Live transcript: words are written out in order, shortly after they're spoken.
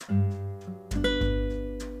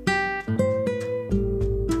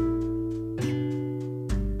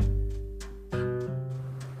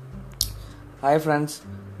Hi friends,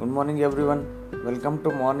 good morning everyone. Welcome to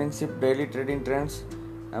Morning Sip Daily Trading Trends.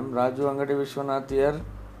 I am Raju Angadi Vishwanath here,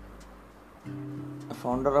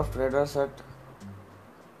 founder of Traders at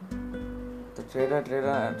the trader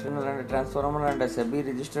and transformer and a SEBI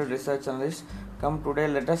registered research analyst. Come today,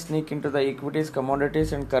 let us sneak into the equities,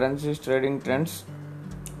 commodities and currencies trading trends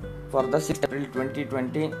for the 6th April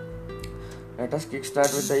 2020. Let us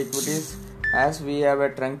kickstart with the equities as we have a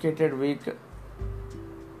truncated week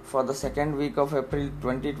for the second week of April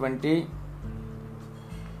 2020.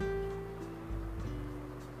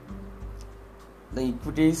 The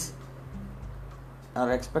equities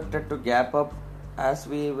are expected to gap up as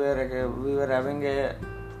we were having a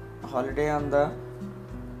holiday on the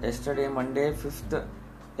yesterday Monday 5th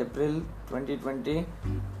April 2020.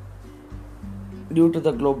 Due to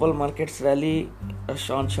the global markets rally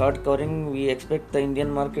on short covering, we expect the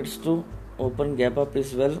Indian markets to open gap up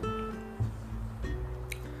as well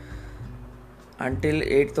until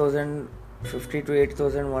 8,050 to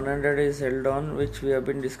 8,100 is held on, which we have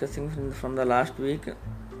been discussing from the last week.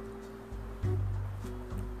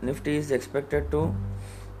 Nifty is expected to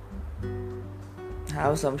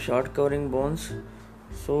have some short covering bounce,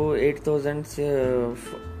 so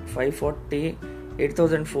 8,540,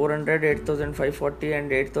 8,400, 8,540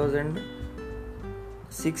 and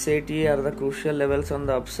 8,680 are the crucial levels on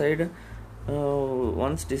the upside.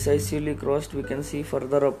 Once decisively crossed, we can see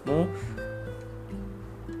further up move.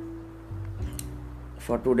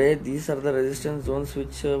 For today, these are the resistance zones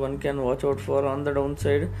which one can watch out for. On the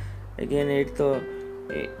downside, again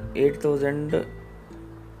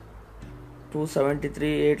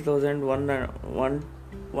 8,273,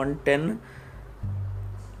 8,110,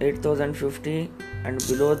 8,050, and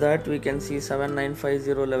below that we can see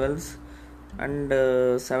 7,950 levels and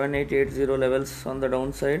 7,880 levels on the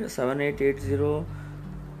downside. 7,880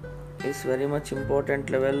 is very much important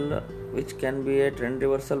level, which can be a trend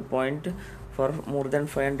reversal point for more than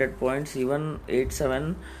 500 points. Even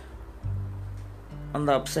 8,7 on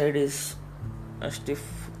the upside is a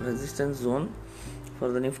stiff resistance zone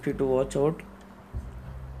for the Nifty to watch out.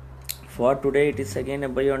 For today, it is again a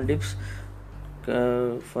buy on dips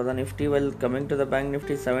for the Nifty. While coming to the Bank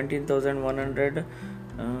Nifty, 17,100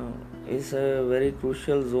 is a very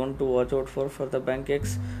crucial zone to watch out for the Bank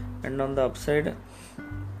X, and on the upside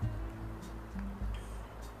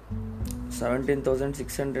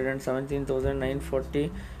 17,600 and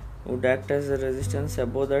 17,940 would act as a resistance.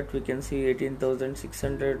 Above that, we can see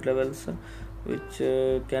 18,600 levels, which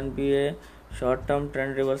can be a short-term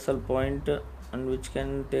trend reversal point and which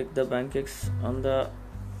can take the Bank X on the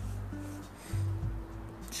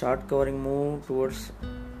short covering move towards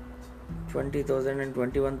 20,000 and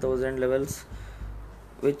 21,000 levels,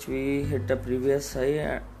 which we hit a previous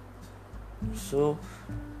high. So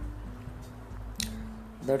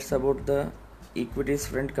that's about the equities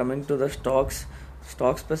front. Coming to the stock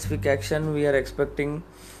specific action, we are expecting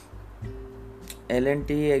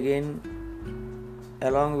L&T again,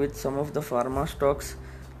 along with some of the pharma stocks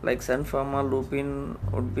like Sun Pharma, Lupin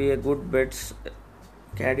would be a good bets.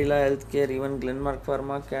 Cadila Healthcare, even Glenmark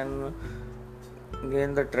Pharma can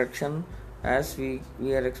gain the traction as we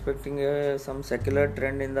are expecting some secular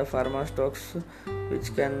trend in the pharma stocks,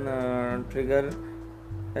 which can trigger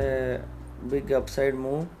a big upside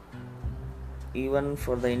move even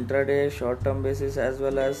for the intraday short term basis as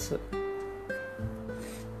well as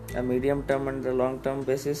a medium term and the long term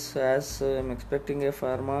basis, as I'm expecting a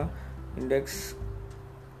pharma index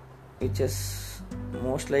which is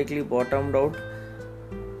most likely bottomed out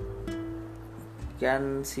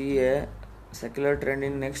can see a secular trend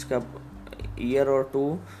in next year or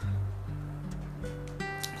two.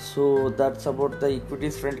 So that's about the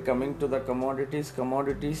equities front. Coming to the commodities,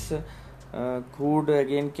 crude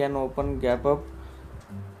again can open gap up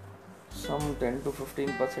some 10 to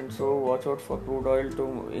 15%, so watch out for crude oil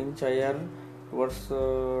to inch higher towards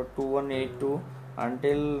 2182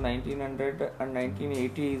 until 1900 and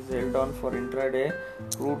 1980 is held on for intraday.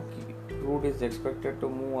 Crude is expected to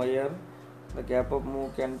move higher. The gap up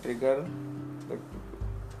move can trigger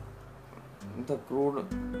the crude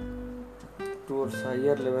towards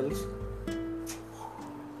higher levels.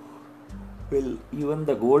 Well, even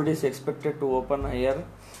the gold is expected to open higher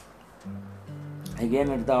again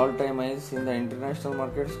at the all-time highs in the international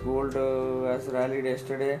markets. Gold has rallied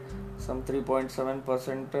yesterday some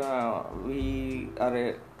 3.7%.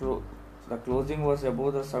 The closing was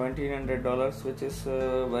above the $1,700, which is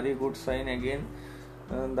a very good sign again.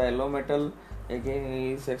 The yellow metal again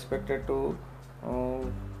is expected to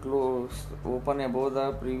open above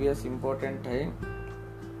the previous important high,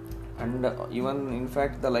 and even in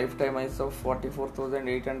fact the lifetime highs of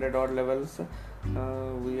 44,800 odd levels,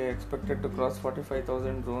 we are expected to cross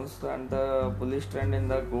 45,000 zones, and the bullish trend in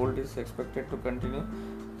the gold is expected to continue,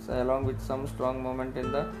 so along with some strong moment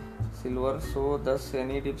in the silver. So thus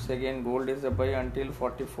any dips again, gold is a buy until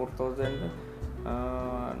 44,000,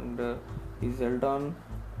 and is held on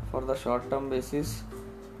for the short term basis.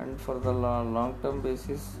 And for the long term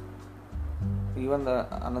basis, even the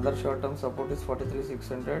another short term support is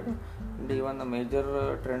 43,600, and even the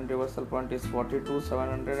major trend reversal point is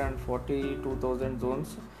 42,700 and 42,000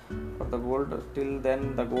 zones for the gold. Till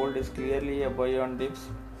then the gold is clearly a buy on dips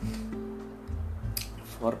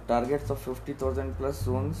for targets of 50,000 plus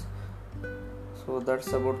zones. So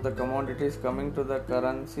that's about the commodities. Coming to the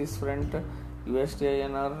currencies front, USD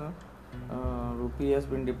INR, rupee has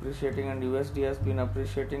been depreciating and USD has been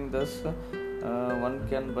appreciating, thus one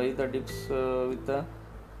can buy the dips with the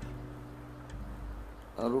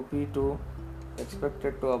rupee to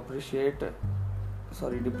expected to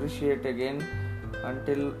depreciate again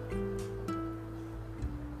until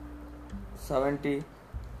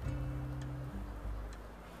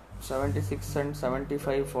 76 and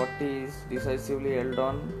 75.40 is decisively held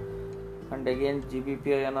on, and again GBP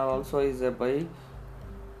INR also is a buy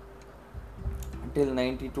until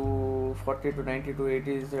 92.40 to 92.80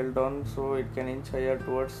 is held on, so it can inch higher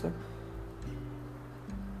towards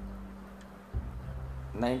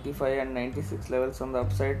 95 and 96 levels on the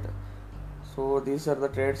upside. So these are the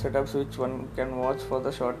trade setups which one can watch for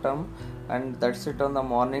the short term, and that's it on the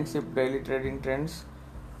morning SIP daily trading trends.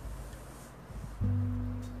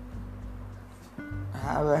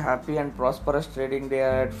 Have a happy and prosperous trading day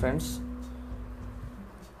ahead, friends.